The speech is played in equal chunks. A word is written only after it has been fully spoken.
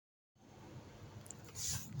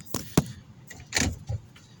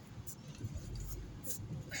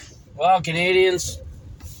Well, Canadians,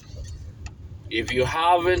 if you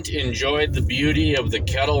haven't enjoyed the beauty of the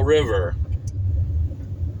Kettle River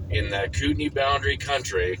in the Kootenay boundary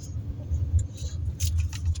country,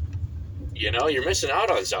 you're missing out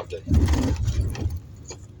on something.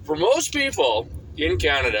 For most people in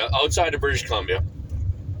Canada, outside of British Columbia,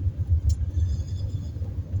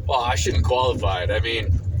 well, I shouldn't qualify it. I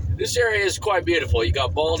mean, this area is quite beautiful. You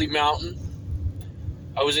got Baldy Mountain.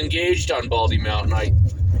 I was engaged on Baldy Mountain.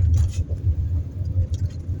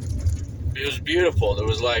 It was beautiful. There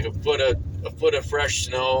was like a foot of fresh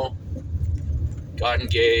snow. Got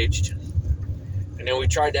engaged. And then we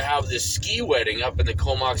tried to have this ski wedding up in the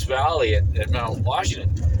Comox Valley at Mount Washington.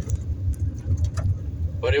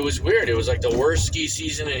 But it was weird. It was like the worst ski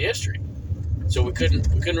season in history. So we couldn't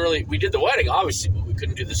really, we did the wedding, obviously, but we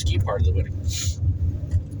couldn't do the ski part of the wedding.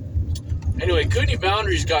 Anyway, Kootenay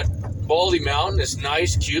Boundary's got Baldy Mountain, this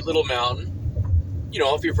nice, cute little mountain.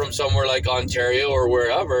 If you're from somewhere like Ontario or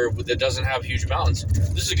wherever that doesn't have huge mountains,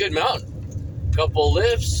 this is a good mountain. Couple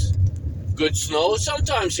lifts, good snow,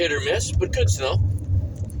 sometimes hit or miss, but good snow.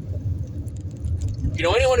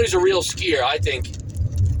 Anyone who's a real skier, I think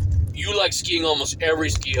you like skiing almost every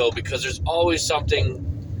ski hill because there's always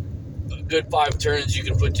something, a good 5 turns you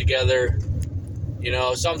can put together,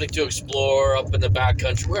 something to explore up in the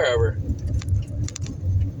backcountry, wherever.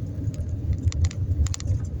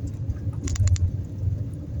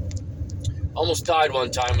 Almost died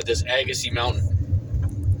one time with this Agassiz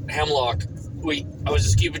Mountain hemlock. I was a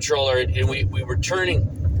ski patroller, and we were turning.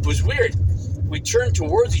 It was weird. We turned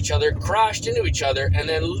towards each other, crashed into each other, and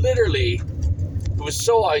then literally, it was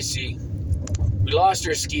so icy, we lost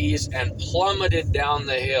our skis and plummeted down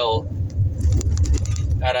the hill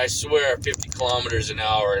at, I swear, 50 kilometers an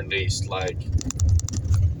hour at least. That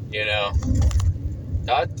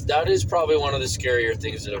is probably one of the scarier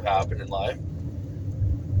things that have happened in life.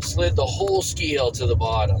 Slid the whole ski hill to the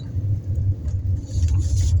bottom.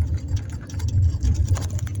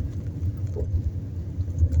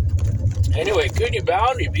 Anyway, Kootenay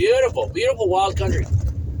Boundary, beautiful, beautiful wild country.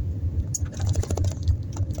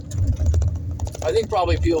 I think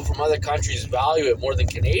probably people from other countries value it more than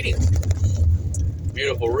Canadians.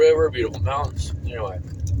 Beautiful river, beautiful mountains. Anyway,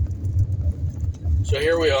 so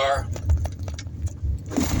here we are.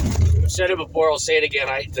 I've said it before, I'll say it again.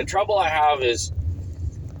 The trouble I have is,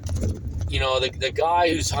 the guy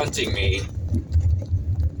who's hunting me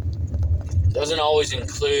doesn't always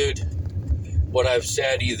include what I've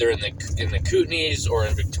said either in the Kootenays or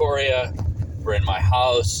in Victoria or in my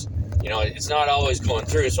house. It's not always going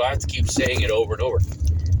through, so I have to keep saying it over and over.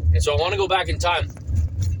 And so I want to go back in time.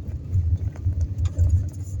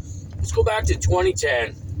 Let's go back to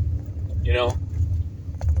 2010.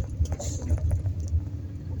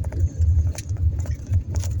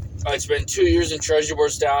 I'd spent 2 years in Treasury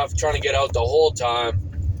Board staff trying to get out the whole time.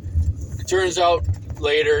 It turns out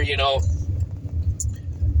later,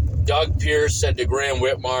 Doug Pierce said to Graham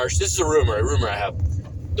Whitmarsh, this is a rumor I have,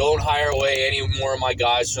 don't hire away any more of my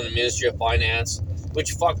guys from the Ministry of Finance,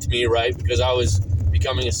 which fucked me, right? Because I was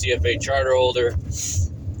becoming a CFA charter holder.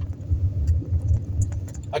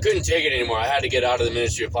 I couldn't take it anymore. I had to get out of the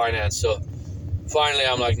Ministry of Finance. So finally,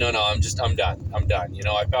 I'm like, no, I'm done.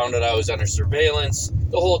 I found out I was under surveillance.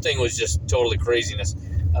 The whole thing was just totally craziness.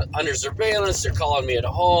 Under surveillance, they're calling me at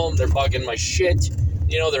home. They're bugging my shit.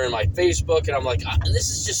 They're in my Facebook, and I'm like, this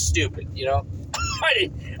is just stupid. I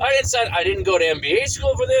didn't go to MBA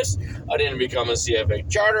school for this. I didn't become a CFA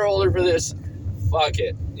charter holder for this. Fuck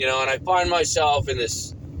it. And I find myself in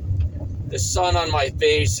this sun on my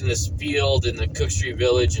face in this field in the Cook Street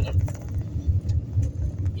Village, and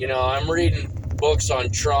I'm reading books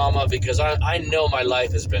on trauma because I know my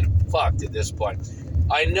life has been fucked at this point.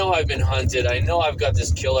 I know I've been hunted. I know I've got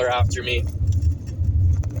this killer after me.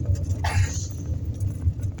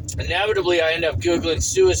 Inevitably, I end up Googling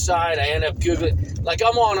suicide. I end up Googling,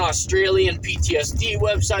 I'm on Australian PTSD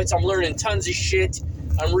websites. I'm learning tons of shit.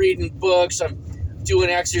 I'm reading books. I'm doing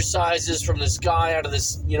exercises from this guy out of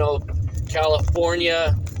this,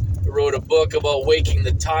 California. He wrote a book about waking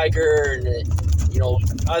the tiger and,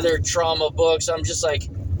 other trauma books. I'm just like,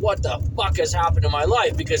 what the fuck has happened to my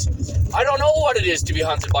life? Because I don't know what it is to be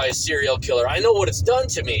hunted by a serial killer. I know what it's done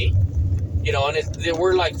to me. And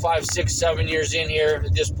we're like 5, 6, 7 years in here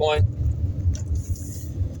at this point.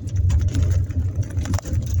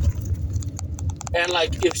 And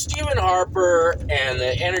if Stephen Harper and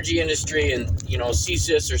the energy industry and,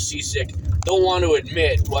 CSIS or CSIC don't want to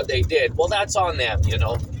admit what they did, well, that's on them,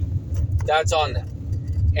 That's on them.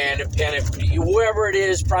 And if whoever it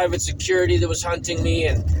is, private security that was hunting me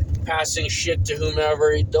and passing shit to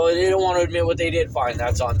whomever, they don't want to admit what they did, fine,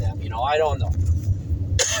 that's on them. I don't know.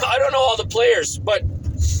 I don't know all the players, but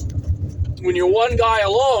when you're one guy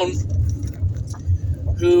alone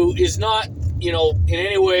who is not, in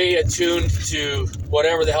any way attuned to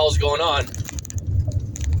whatever the hell's going on,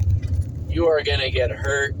 you are going to get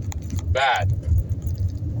hurt bad.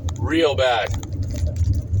 Real bad.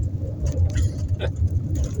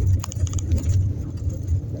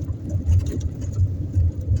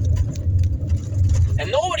 And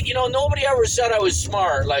nobody ever said I was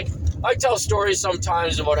smart. Like, I tell stories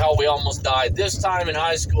sometimes about how we almost died this time in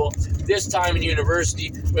high school, this time in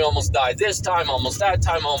university, we almost died this time, almost that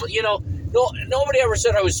time, almost, nobody ever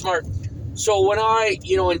said I was smart. So when I,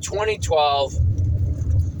 in 2012,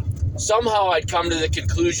 somehow I'd come to the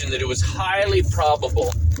conclusion that it was highly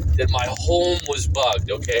probable that my home was bugged,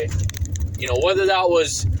 okay? Whether that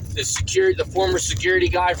was the former security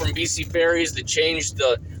guy from BC Ferries that changed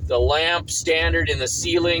the lamp standard in the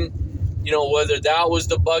ceiling, whether that was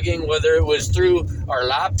the bugging, whether it was through our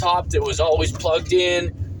laptop that was always plugged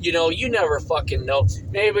in, you never fucking know.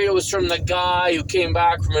 Maybe it was from the guy who came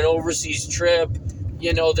back from an overseas trip,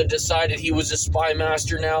 that decided he was a spy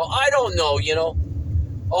master now. I don't know,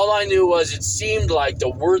 All I knew was it seemed like the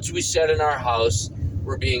words we said in our house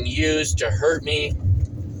were being used to hurt me,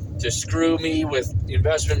 to screw me with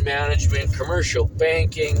investment management, commercial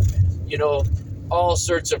banking, all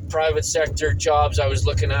sorts of private sector jobs I was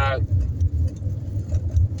looking at.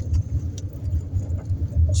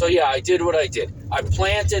 So yeah, I did what I did. I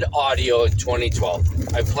planted audio in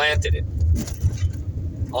 2012. I planted it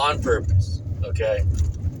on purpose, okay?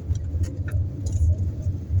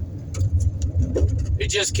 It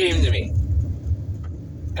just came to me.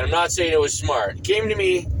 And I'm not saying it was smart. It came to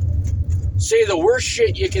me, say the worst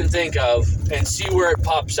shit you can think of and see where it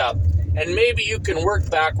pops up. And maybe you can work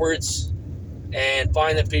backwards and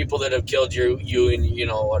find the people that have killed you and,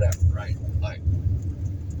 whatever, right? Like,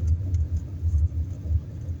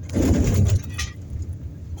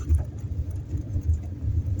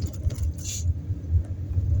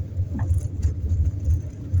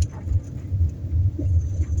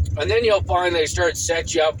 and then you'll find they start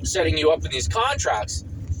setting you up in these contracts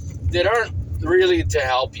that aren't really to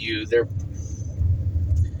help you. They're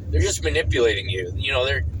just manipulating you.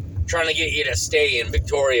 They're trying to get you to stay in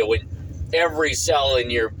Victoria when every cell in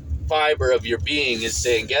your fiber of your being is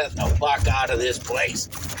saying, get the fuck out of this place.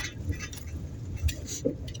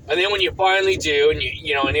 And then when you finally do, and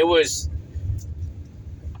and it was,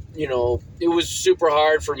 it was super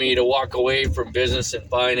hard for me to walk away from business and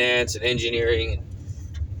finance and engineering.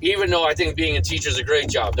 Even though I think being a teacher is a great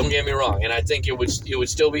job, don't get me wrong, and I think it would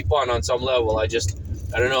still be fun on some level. I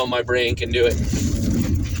don't know if my brain can do it.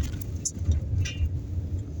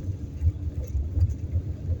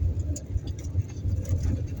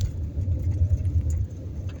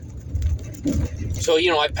 So,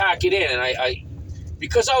 I pack it in, and I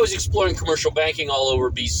because I was exploring commercial banking all over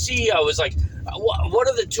BC, I was like, what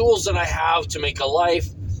are the tools that I have to make a life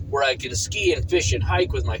where I can ski and fish and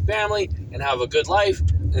hike with my family and have a good life,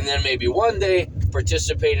 and then maybe one day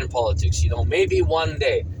participate in politics, maybe one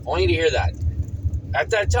day. I want you to hear that. At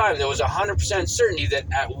that time, there was 100% certainty that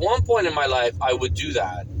at one point in my life, I would do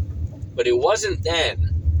that. But it wasn't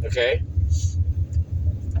then, okay?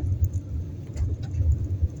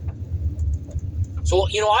 So,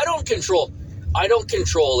 I don't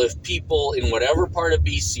control if people in whatever part of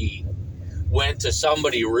BC went to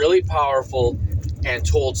somebody really powerful and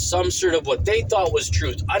told some sort of what they thought was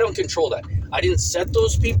truth. I don't control that. I didn't set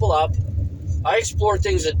those people up. I explore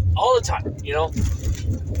things all the time,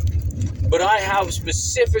 But I have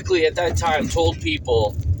specifically at that time told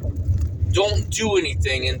people, don't do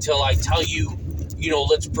anything until I tell you,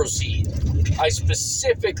 let's proceed. I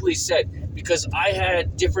specifically said, because I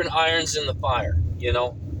had different irons in the fire,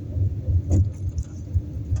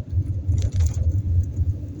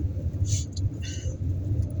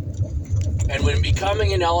 And when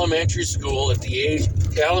becoming an elementary school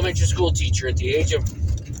teacher at the age of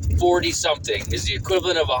 40-something is the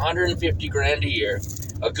equivalent of $150,000 a year,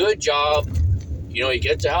 a good job, you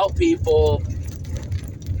get to help people,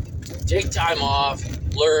 take time off,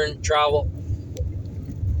 learn, travel.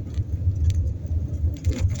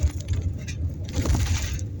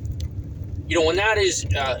 When that is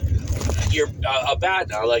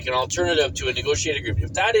like an alternative to a negotiated agreement,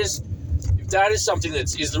 if that is something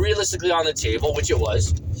that is realistically on the table, which it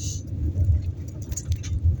was,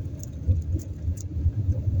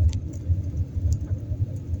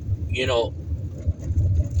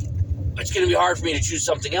 it's going to be hard for me to choose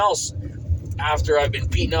something else after I've been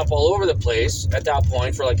beaten up all over the place at that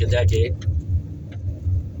point for like a decade.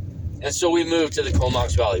 And so we moved to the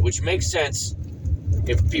Comox Valley, which makes sense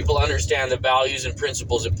if people understand the values and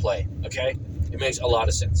principles at play, okay? It makes a lot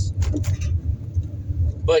of sense.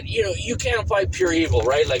 But, you can't fight pure evil,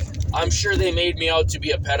 right? Like, I'm sure they made me out to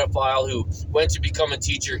be a pedophile who went to become a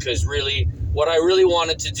teacher because really, what I really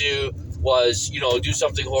wanted to do was, do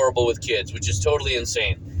something horrible with kids, which is totally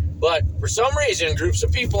insane. But for some reason, groups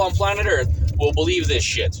of people on planet Earth will believe this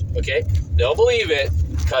shit, okay? They'll believe it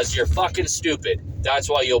because you're fucking stupid. That's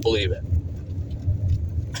why you'll believe it.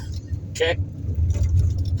 Okay?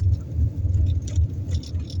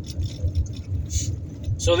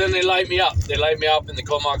 So then they light me up. They light me up in the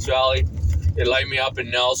Comox Valley. They light me up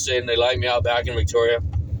in Nelson. They light me up back in Victoria.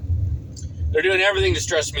 They're doing everything to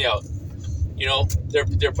stress me out.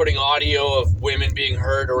 They're putting audio of women being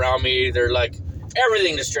hurt around me. They're like,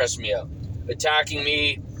 everything to stress me out. Attacking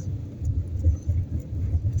me.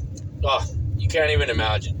 Oh, you can't even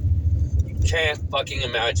imagine. You can't fucking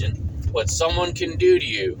imagine what someone can do to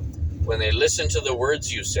you when they listen to the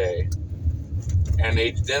words you say. And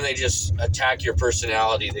then they just attack your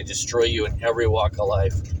personality. They destroy you in every walk of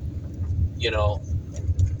life. You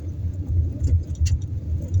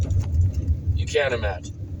can't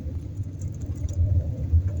imagine.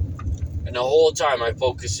 And the whole time my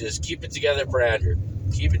focus is keep it together for Andrew.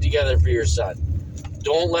 Keep it together for your son.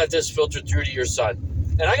 Don't let this filter through to your son.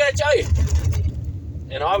 And I gotta tell you,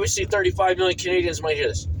 and obviously 35 million Canadians might hear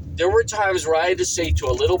this, there were times where I had to say to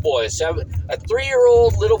a little boy, a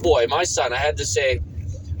 3-year-old little boy, my son, I had to say,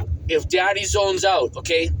 if daddy zones out,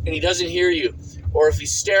 okay, and he doesn't hear you, or if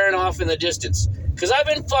he's staring off in the distance, because I've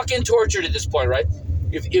been fucking tortured at this point, right?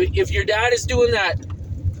 If your dad is doing that,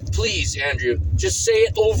 please, Andrew, just say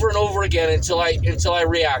it over and over again until I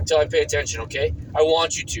react, until I pay attention, okay? I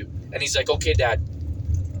want you to. And he's like, okay, Dad.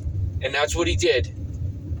 And that's what he did,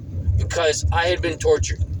 because I had been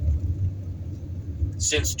tortured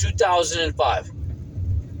since 2005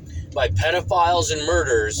 by pedophiles and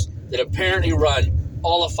murderers that apparently run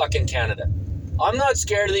all of fucking Canada. I'm not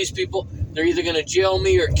scared of these people. They're either going to jail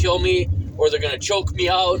me or kill me, or they're going to choke me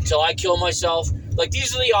out until I kill myself. Like,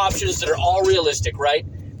 these are the options that are all realistic, right?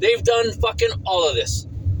 They've done fucking all of this.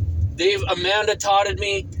 They've Amanda Todded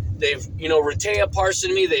me. They've, Retea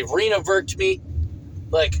Parsoned me. They've Rena Verked me.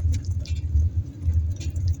 Like,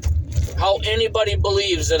 how anybody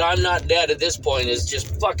believes that I'm not dead at this point is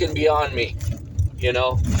just fucking beyond me,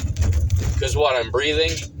 Because what, I'm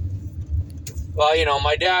breathing? Well,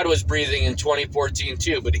 my dad was breathing in 2014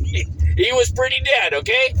 too, but he was pretty dead,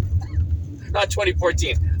 okay? Not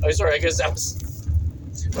 2014. Oh, sorry, I guess that was...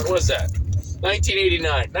 When was that? 1989,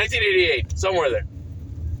 1988, somewhere there.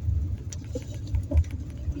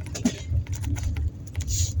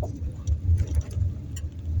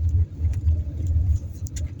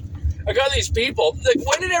 I got these people, like,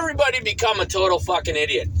 when did everybody become a total fucking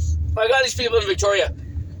idiot? I got these people in Victoria,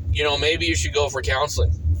 maybe you should go for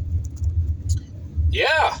counseling.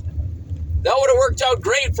 Yeah, that would have worked out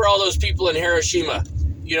great for all those people in Hiroshima,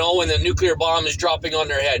 when the nuclear bomb is dropping on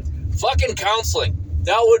their head. Fucking counseling.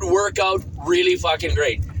 That would work out really fucking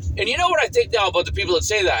great. And you know what I think now about the people that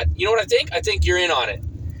say that? You know what I think? I think you're in on it.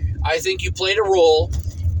 I think you played a role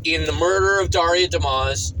in the murder of Daria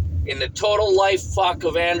Damas, in the total life fuck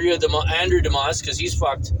of Andrew Damas, because he's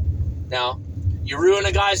fucked now. You ruin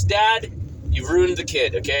a guy's dad, you've ruined the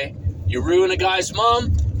kid, okay? You ruin a guy's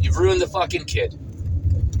mom, you've ruined the fucking kid.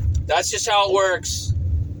 That's just how it works.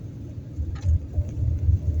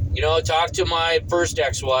 Talk to my first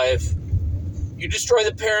ex-wife. You destroy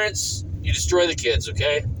the parents, you destroy the kids,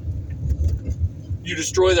 okay? You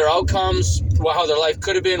destroy their outcomes, how their life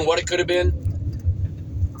could have been, what it could have been.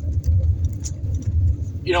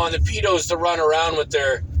 And the pedos that run around with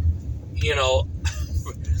their,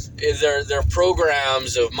 their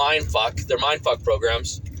programs of mindfuck, their mindfuck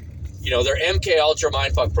programs, their MK Ultra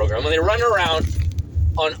mindfuck program. When they run around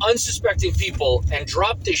on unsuspecting people and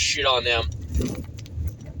drop this shit on them,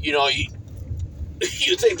 you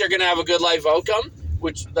think they're going to have a good life outcome?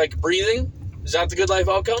 Which, like, breathing? Is that the good life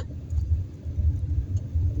outcome?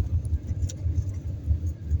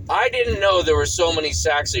 I didn't know there were so many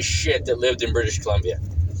sacks of shit that lived in British Columbia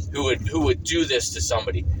who would do this to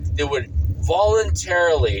somebody. They would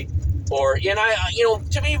voluntarily,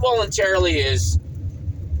 to me, voluntarily is,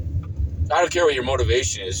 I don't care what your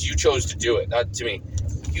motivation is. You chose to do it. Not to me.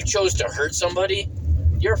 You chose to hurt somebody.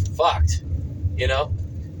 You're fucked.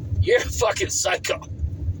 You're a fucking psycho.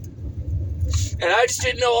 And I just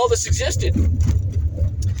didn't know all this existed.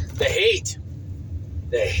 The hate.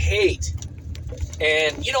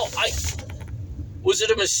 And, was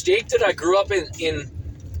it a mistake that I grew up in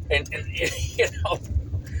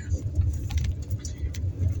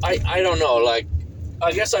I don't know, like,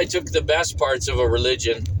 I guess I took the best parts of a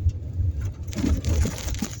religion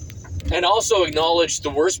and also acknowledged the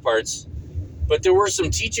worst parts, But there were some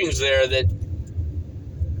teachings there that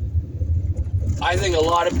I think a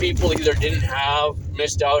lot of people either didn't have,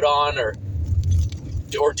 missed out on, or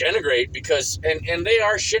denigrate because, and they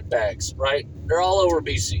are shitbags, right? They're all over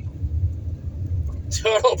BC.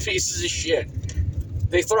 Total pieces of shit.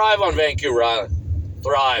 They thrive on Vancouver Island.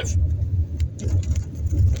 Thrive.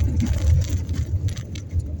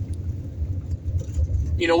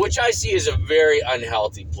 Which I see as a very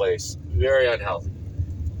unhealthy place. Very unhealthy.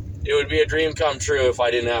 It would be a dream come true if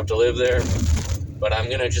I didn't have to live there. But I'm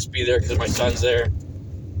going to just be there because my son's there.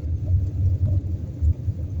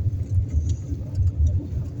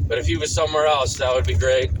 But if he was somewhere else, that would be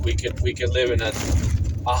great. We could live in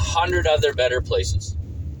 100 other better places.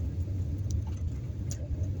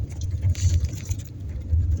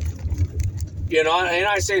 And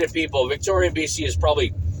I say to people, Victoria, BC is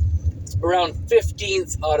probably around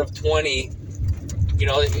 15th out of 20.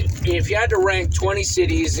 If you had to rank 20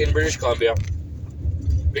 cities in British Columbia,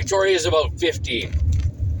 Victoria is about 15.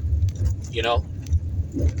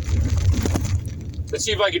 Let's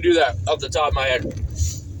see if I can do that off the top of my head.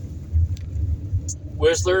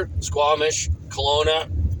 Whistler, Squamish, Kelowna,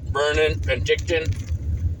 Vernon, Penticton,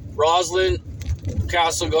 Roslyn,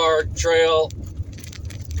 Castlegar, Trail,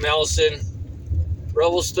 Nelson,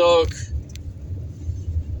 Revelstoke,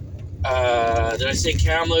 did I say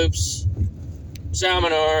Kamloops,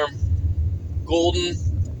 Salmon Arm, Golden,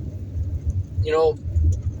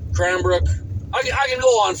 Cranbrook. I can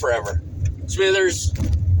go on forever. Smithers,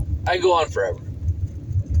 I can go on forever.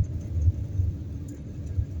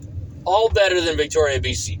 All better than Victoria,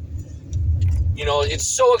 BC. It's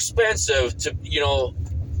so expensive to,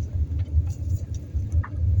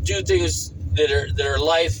 do things that are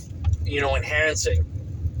life, enhancing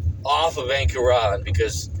off of Vancouver Island,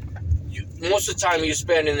 because most of the time you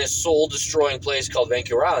spend in this soul-destroying place called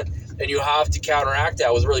Vancouver Island, and you have to counteract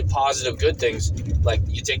that with really positive, good things, like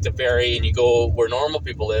you take the ferry and you go where normal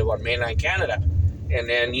people live on mainland Canada, and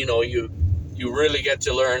then you really get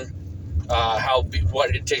to learn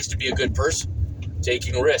what it takes to be a good person,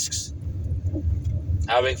 taking risks,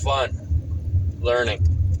 having fun, learning.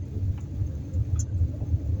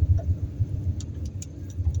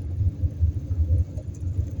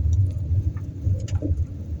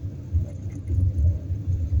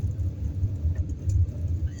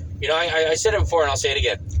 I said it before and I'll say it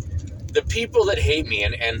again. The people that hate me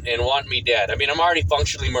and want me dead, I'm already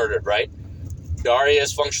functionally murdered, right? Daria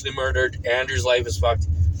is functionally murdered. Andrew's life is fucked.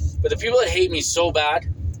 But the people that hate me so bad,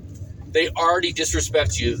 they already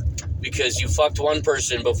disrespect you because you fucked one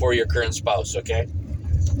person before your current spouse, okay?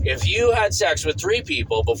 If you had sex with 3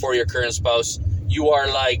 people before your current spouse, you are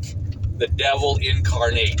like the devil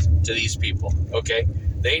incarnate to these people, okay?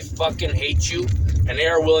 They fucking hate you, and they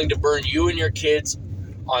are willing to burn you and your kids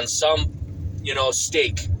on some,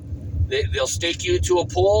 stake. They'll stake you to a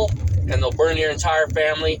pole, and they'll burn your entire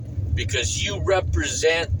family because you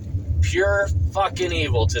represent pure fucking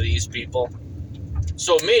evil to these people.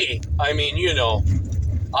 So me, I'm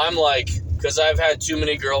like, because I've had too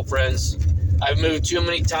many girlfriends, I've moved too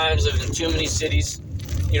many times, lived in too many cities,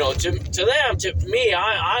 to them, to me,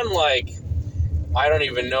 I'm like, I don't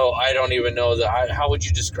even know how would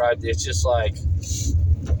you describe it? It's just like,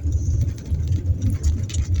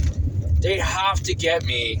 they have to get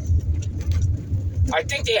me. I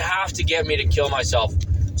think they have to get me to kill myself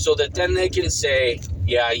so that then they can say,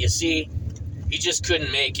 yeah, you see, he just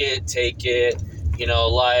couldn't make it, take it,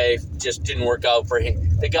 life just didn't work out for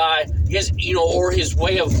him. The guy, or his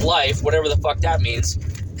way of life, whatever the fuck that means,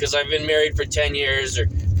 because I've been married for 10 years, or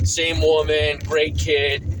same woman, great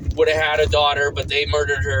kid, would have had a daughter, but they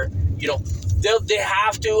murdered her. They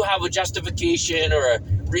have to have a justification or a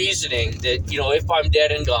reasoning that, if I'm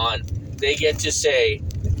dead and gone, they get to say,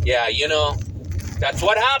 yeah, that's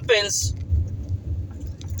what happens.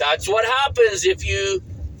 That's what happens if you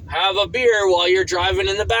have a beer while you're driving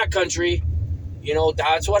in the backcountry.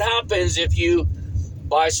 That's what happens if you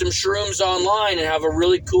buy some shrooms online and have a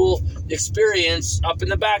really cool experience up in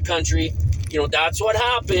the backcountry. That's what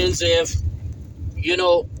happens if,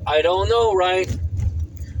 I don't know, right?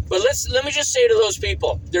 But let me just say to those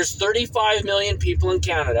people, there's 35 million people in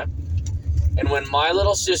Canada. And when my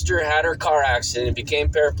little sister had her car accident and became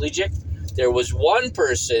paraplegic, there was one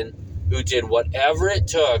person who did whatever it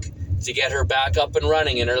took to get her back up and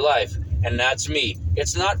running in her life. And that's me.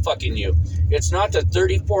 It's not fucking you. It's not the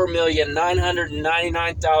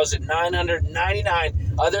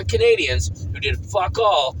 34,999,999 other Canadians who did fuck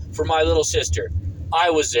all for my little sister. I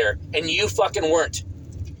was there, and you fucking weren't.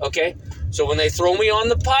 Okay? So when they throw me on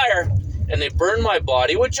the pyre and they burn my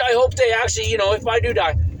body, which I hope they actually, if I do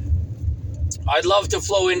die, I'd love to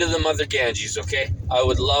flow into the Mother Ganges, okay? I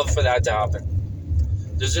would love for that to happen.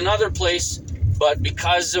 There's another place, but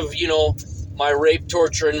because of, my rape,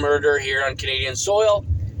 torture, and murder here on Canadian soil,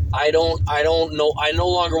 I don't know. I no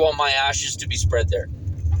longer want my ashes to be spread there.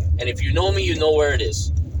 And if you know me, you know where it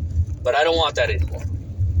is. But I don't want that anymore.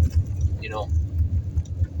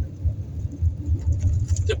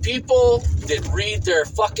 The people that read their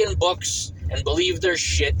fucking books and believe their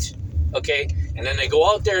shit, okay, and then they go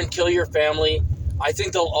out there and kill your family, I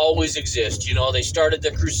think they'll always exist. They started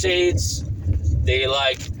the Crusades. They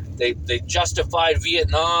justified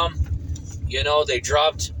Vietnam. They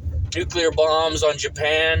dropped nuclear bombs on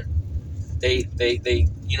Japan. They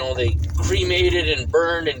cremated and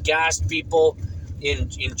burned and gassed people in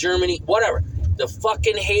Germany. Whatever. The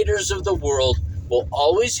fucking haters of the world will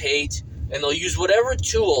always hate, and they'll use whatever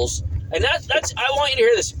tools. And that's I want you to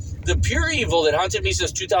hear this. The pure evil that haunted me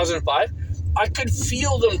since 2005, I could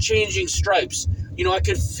feel them changing stripes. I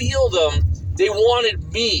could feel them. They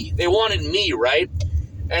wanted me. They wanted me, right?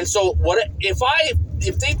 And so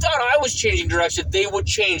if they thought I was changing direction, they would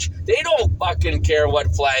change. They don't fucking care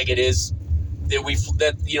what flag it is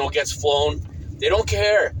that gets flown. They don't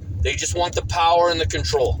care. They just want the power and the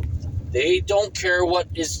control. They don't care what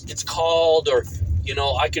it's called, or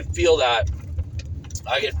I could feel that.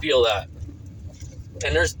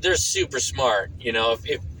 And they're super smart.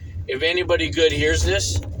 If anybody good hears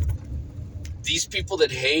this, these people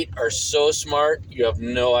that hate are so smart, you have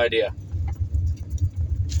no idea.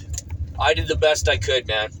 I did the best I could,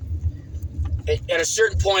 man. At a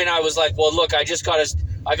certain point, I was like, well, look, I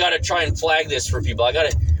gotta try and flag this for people.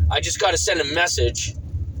 I just gotta send a message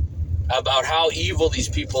about how evil these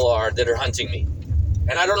people are that are hunting me.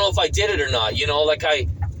 And I don't know if I did it or not.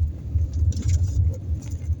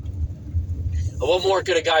 What more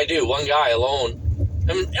could a guy do? One guy alone.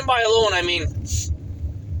 And by alone, I mean,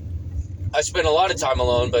 I spend a lot of time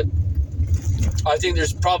alone, but I think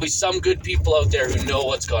there's probably some good people out there who know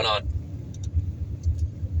what's going on.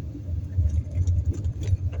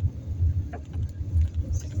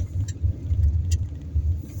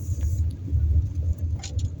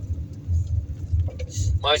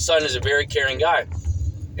 My son is a very caring guy,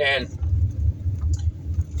 and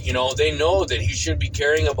they know that he should be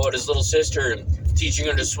caring about his little sister and teaching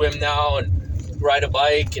her to swim now and ride a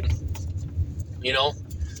bike and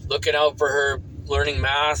looking out for her learning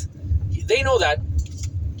math. They know that.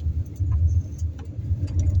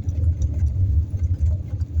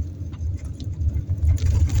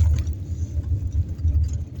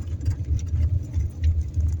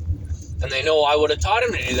 And they know I would have taught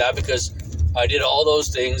him to do that because I did all those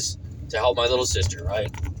things to help my little sister,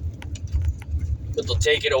 right? But they'll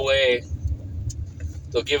take it away.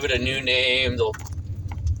 They'll give it a new name. They'll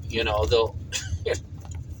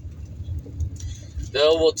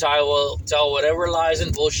tell whatever lies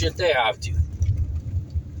and bullshit they have to.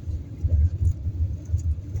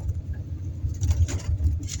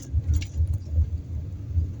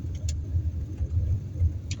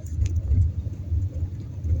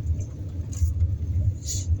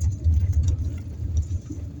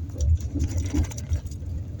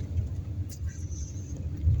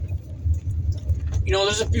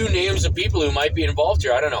 There's a few names of people who might be involved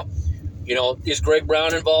here. I don't know. Is Greg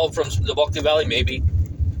Brown involved from the Buckley Valley? Maybe.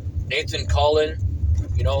 Nathan Cullen,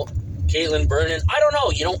 Caitlin Vernon. I don't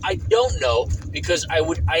know. I don't know because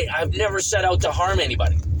I've never set out to harm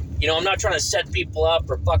anybody. I'm not trying to set people up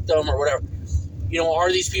or fuck them or whatever.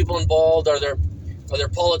 Are these people involved? Are there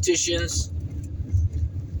politicians?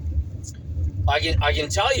 I can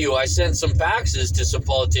tell you, I sent some faxes to some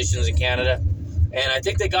politicians in Canada, and I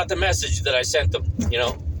think they got the message that I sent them.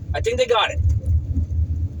 I think they got it.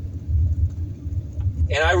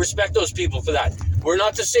 And I respect those people for that. We're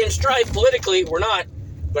not the same stripe politically, we're not,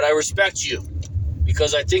 but I respect you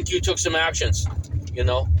because I think you took some actions,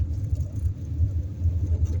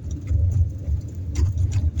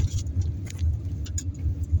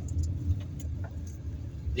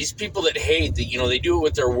 These people that hate, they do it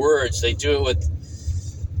with their words, they do it with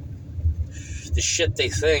the shit they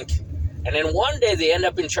think. And then one day they end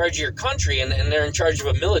up in charge of your country and they're in charge of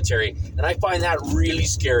a military. And I find that really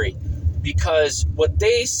scary because what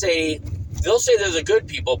they say, they'll say they're the good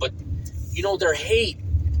people, but, their hate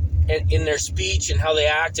and in their speech and how they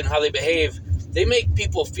act and how they behave, they make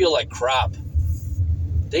people feel like crap.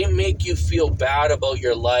 They make you feel bad about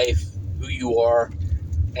your life, who you are.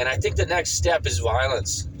 And I think the next step is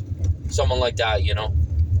violence. Someone like that,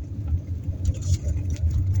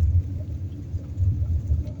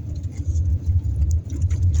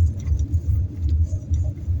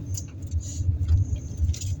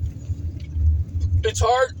 It's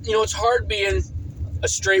hard being a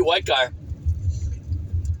straight white guy.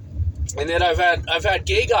 And then I've had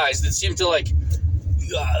gay guys that seem to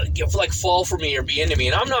fall for me or be into me.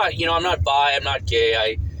 And I'm not, I'm not bi, I'm not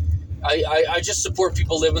gay. I just support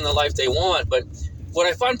people living the life they want. But what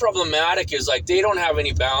I find problematic is like they don't have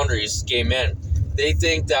any boundaries, gay men. They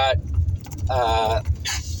think that like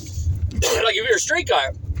if you're a straight guy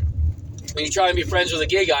and you try and be friends with a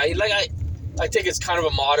gay guy, like I think it's kind of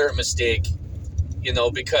a moderate mistake,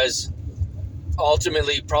 because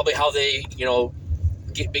ultimately probably how they,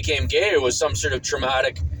 became gay was some sort of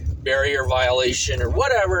traumatic barrier violation or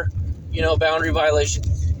whatever, boundary violation.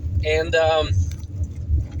 And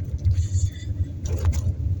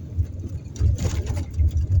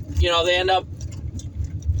they end up,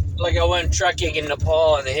 like I went trekking in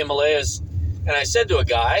Nepal in the Himalayas, and I said to a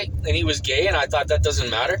guy, and he was gay, and I thought that doesn't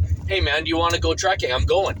matter. Hey man, do you want to go trekking? I'm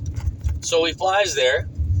going. So he flies there,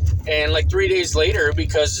 and like 3 days later,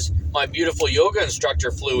 because my beautiful yoga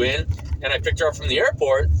instructor flew in, and I picked her up from the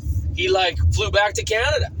airport, he like flew back to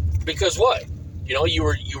Canada. Because what? You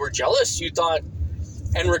were jealous. You thought,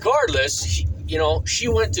 and regardless, she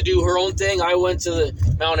went to do her own thing. I went to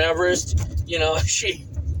the Mount Everest.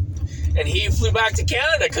 And he flew back to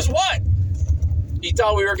Canada because what? He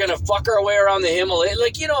thought we were gonna fuck our way around the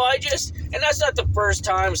Himalayas. And that's not the first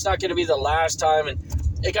time. It's not gonna be the last time. And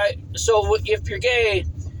so if you're gay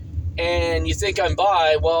and you think I'm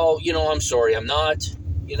bi, well, I'm sorry, I'm not.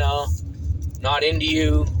 Not into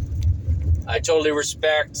you. I totally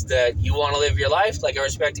respect that you want to live your life. Like I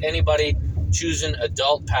respect anybody choosing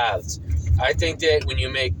adult paths. I think that when you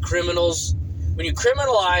criminalize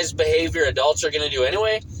behavior adults are going to do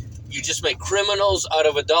anyway, you just make criminals out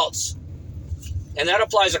of adults. And that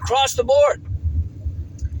applies across the board.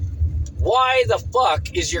 Why the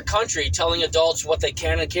fuck is your country telling adults what they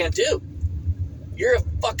can and can't do? You're a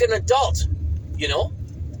fucking adult,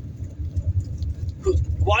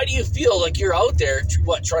 Why do you feel like you're out there,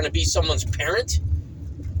 trying to be someone's parent?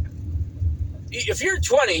 If you're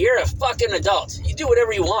 20, you're a fucking adult. You do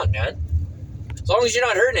whatever you want, man. As long as you're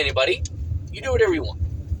not hurting anybody, you do whatever you want.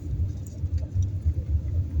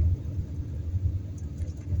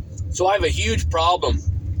 So I have a huge problem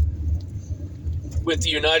with the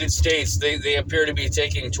United States. They appear to be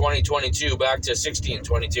taking 2022 back to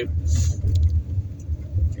 1622.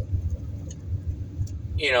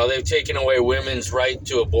 They've taken away women's right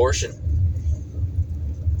to abortion.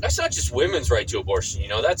 That's not just women's right to abortion,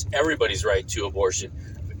 that's everybody's right to abortion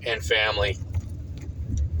and family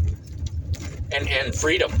and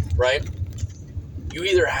freedom, right? You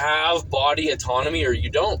either have body autonomy or you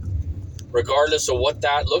don't, regardless of what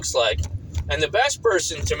that looks like. And the best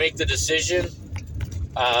person to make the decision,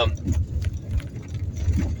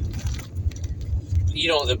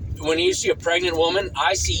 when you see a pregnant woman,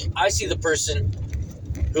 I see the person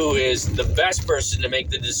who is the best person to make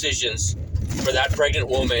the decisions for that pregnant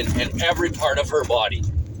woman and every part of her body.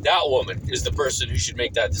 That woman is the person who should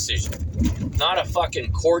make that decision. Not a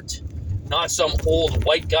fucking court, not some old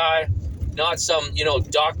white guy, not some,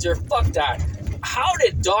 doctor. Fuck that. How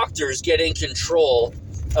did doctors get in control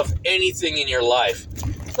of anything in your life?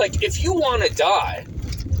 Like, if you want to die,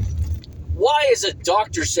 why is a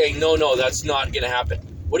doctor saying, no, that's not going to happen?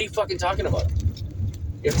 What are you fucking talking about?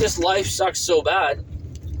 If this life sucks so bad,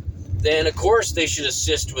 then of course they should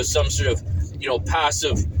assist with some sort of,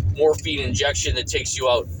 passive morphine injection that takes you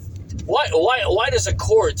out. Why does a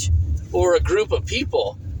court or a group of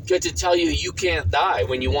people get to tell you can't die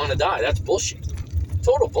when you want to die? That's bullshit.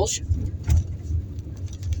 Total bullshit.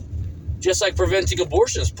 Just like preventing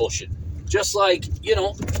abortion is bullshit. Just like,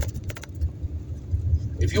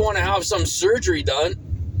 if you want to have some surgery done,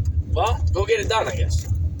 well, go get it done, I guess.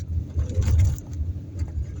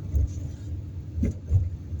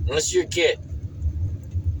 Unless you're a kid.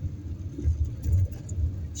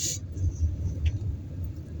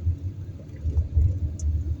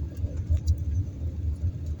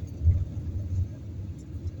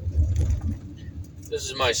 This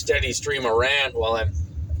is my steady stream of rant while I'm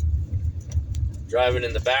driving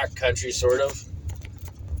in the back country, sort of.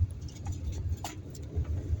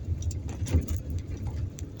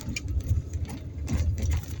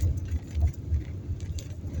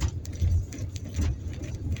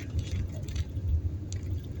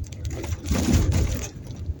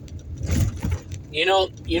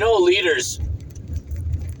 Leaders,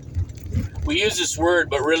 we use this word,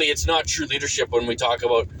 but really it's not true leadership when we talk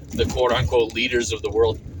about the quote-unquote leaders of the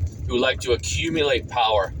world who like to accumulate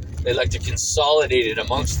power. They like to consolidate it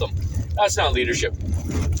amongst them. That's not leadership.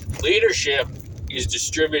 Leadership is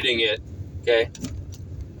distributing it, okay,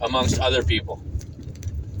 amongst other people.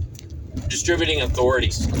 Distributing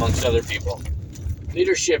authorities amongst other people.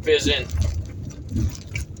 Leadership isn't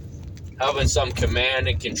having some command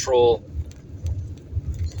and control.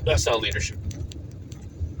 That's not leadership.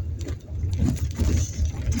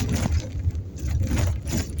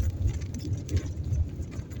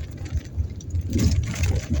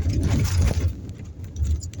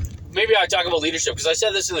 maybe I talk about leadership because I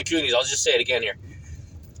said this in the Coonies. I'll just say it again here.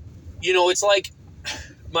 You know, it's like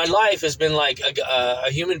my life has been like a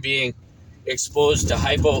human being exposed to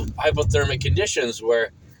hypothermic conditions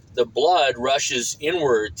where the blood rushes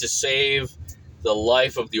inward to save the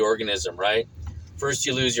life of the organism, right? First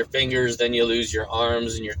you lose your fingers, then you lose your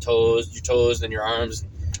arms and your toes, then your arms,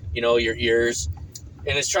 you know, your ears.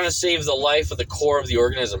 And it's trying to save the life of the core of the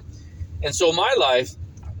organism. And so my life,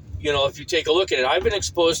 you know, if you take a look at it, I've been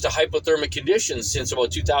exposed to hypothermic conditions since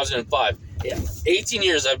about 2005. Yeah, 18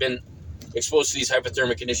 years I've been exposed to these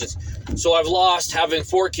hypothermic conditions. So I've lost having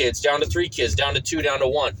 4 kids, down to 3 kids, down to 2, down to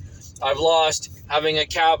 1. I've lost having a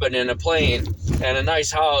cabin and a plane and a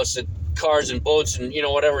nice house and cars and boats and, you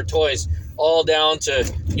know, whatever toys, all down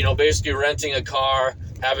to, you know, basically renting a car,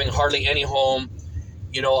 having hardly any home.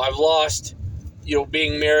 You know, I've lost, you know,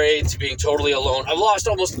 being married to being totally alone. I've lost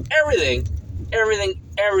almost everything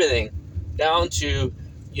down to,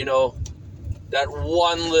 you know, that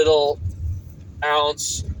one little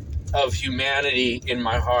ounce of humanity in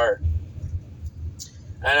my heart.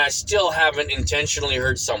 And I still haven't intentionally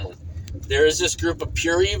hurt someone. There is this group of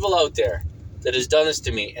pure evil out there that has done this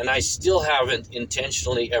to me, and I still haven't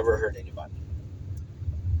intentionally ever hurt anybody.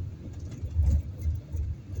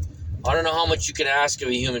 I don't know how much you can ask of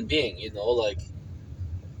a human being, you know, like,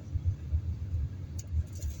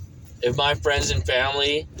 if my friends and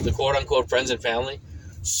family, the quote-unquote friends and family,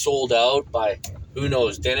 sold out by, who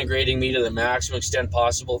knows, denigrating me to the maximum extent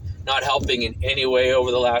possible, not helping in any way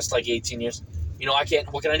over the last, 18 years, you know,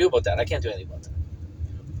 what can I do about that? I can't do anything about that.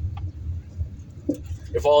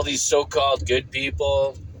 If all these so-called good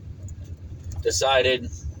people decided,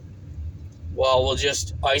 well, we'll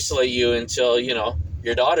just isolate you until, you know,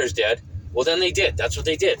 your daughter's dead, well, then they did. That's what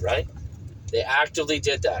they did, right? They actively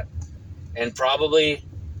did that. And probably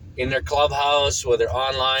in their clubhouse, whether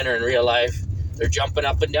online or in real life, they're jumping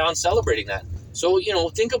up and down celebrating that. So, you know,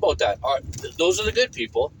 think about that. Those are the good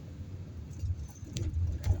people.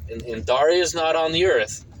 And Daria is not on the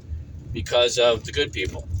earth because of the good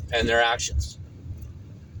people and their actions.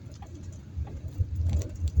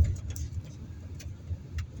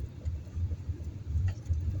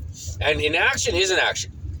 And inaction is an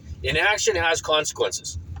action. Inaction has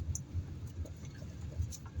consequences.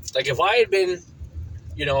 Like if I had been,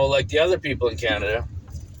 you know, like the other people in Canada,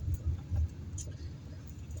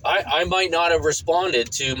 I might not have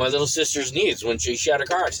responded to my little sister's needs when she had a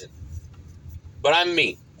car accident. But I'm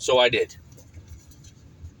me, so I did.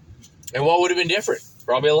 And what would have been different?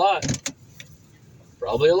 Probably a lot.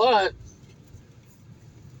 Probably a lot.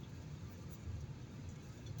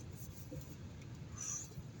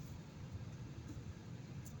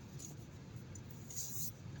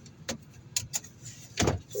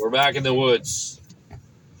 So we're back in the woods,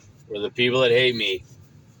 where the people that hate me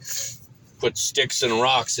put sticks and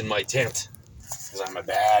rocks in my tent, because I'm a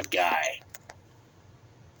bad guy.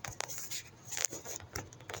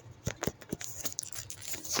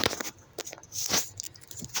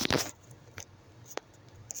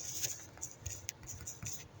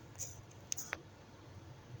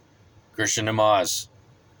 Christian Namaz,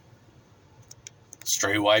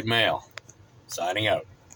 straight white male, signing out.